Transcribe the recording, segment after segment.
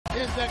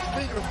index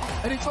finger.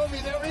 And he told me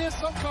there is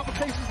some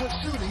complications with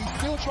shooting. He's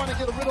still trying to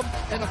get a rhythm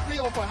and a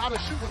feel for how to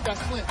shoot with that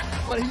splint.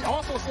 But he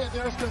also said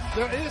there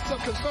is some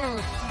concern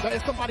that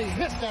if somebody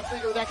hits that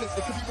finger, it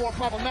could be more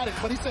problematic.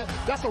 But he said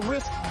that's a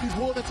risk he's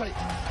willing to take.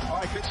 All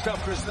right, good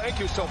stuff, Chris. Thank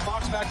you. So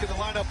Fox back in the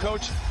lineup,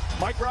 Coach.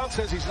 Mike Brown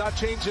says he's not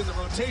changing the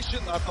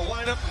rotation, not the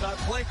lineup, not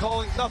play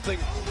calling, nothing.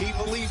 He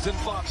believes in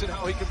Fox and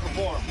how he can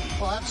perform.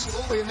 Well,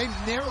 absolutely. And they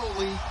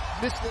narrowly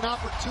missed an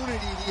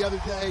opportunity the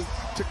other day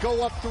to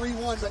go up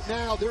 3-1, but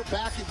now they're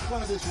back in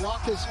front of this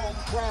raucous home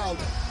crowd,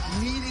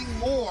 needing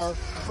more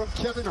from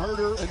Kevin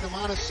Huerter and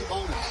Domantas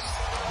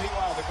Sabonis.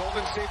 Meanwhile, the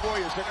Golden State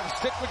Warriors, they're going to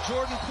stick with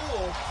Jordan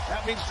Poole.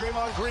 That means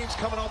Draymond Green's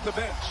coming off the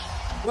bench.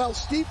 Well,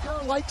 Steve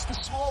Kerr likes the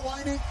small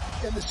lining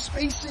and the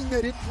spacing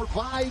that it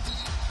provides,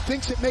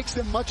 thinks it makes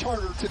them much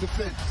harder to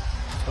defend.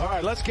 All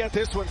right, let's get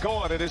this one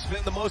going. It has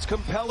been the most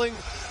compelling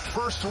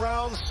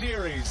first-round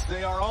series.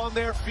 They are on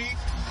their feet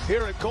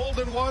here at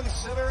Golden One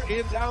Center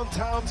in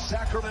downtown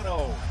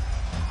Sacramento.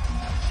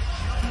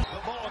 The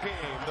ball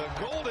game,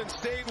 the Golden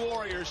State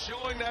Warriors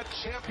showing that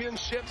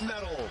championship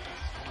medal.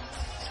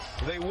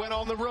 They went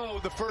on the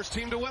road, the first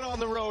team to win on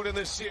the road in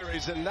this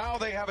series, and now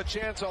they have a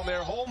chance on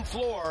their home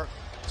floor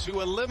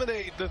to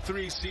eliminate the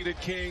 3-seeded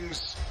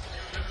Kings.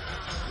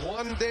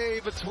 1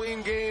 day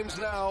between games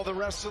now. The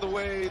rest of the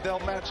way, they'll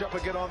match up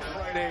again on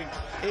Friday.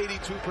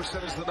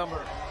 82% is the number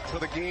for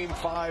the Game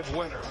 5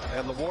 winner.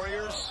 And the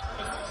Warriors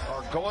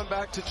are going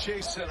back to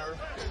Chase Center.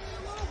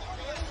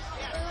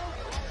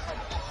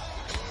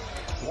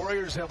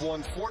 Warriors have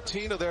won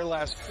 14 of their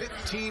last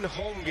 15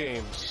 home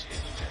games,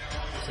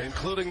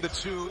 including the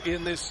 2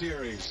 in this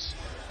series.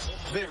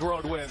 Big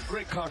road win.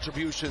 Great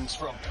contributions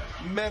from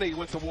many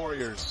with the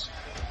Warriors.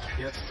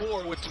 He had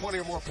 4 with 20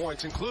 or more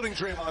points, including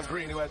Draymond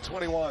Green, who had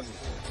 21.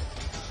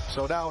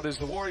 So now it is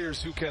the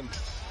Warriors who can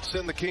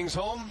send the Kings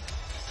home.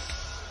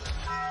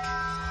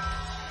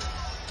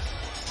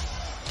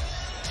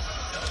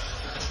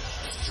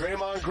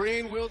 Draymond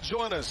Green will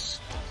join us,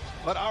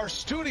 but our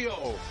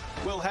studio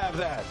will have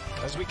that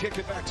as we kick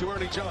it back to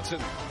Ernie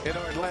Johnson in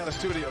our Atlanta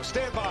studio.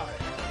 Stand by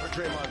for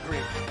Draymond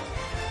Green.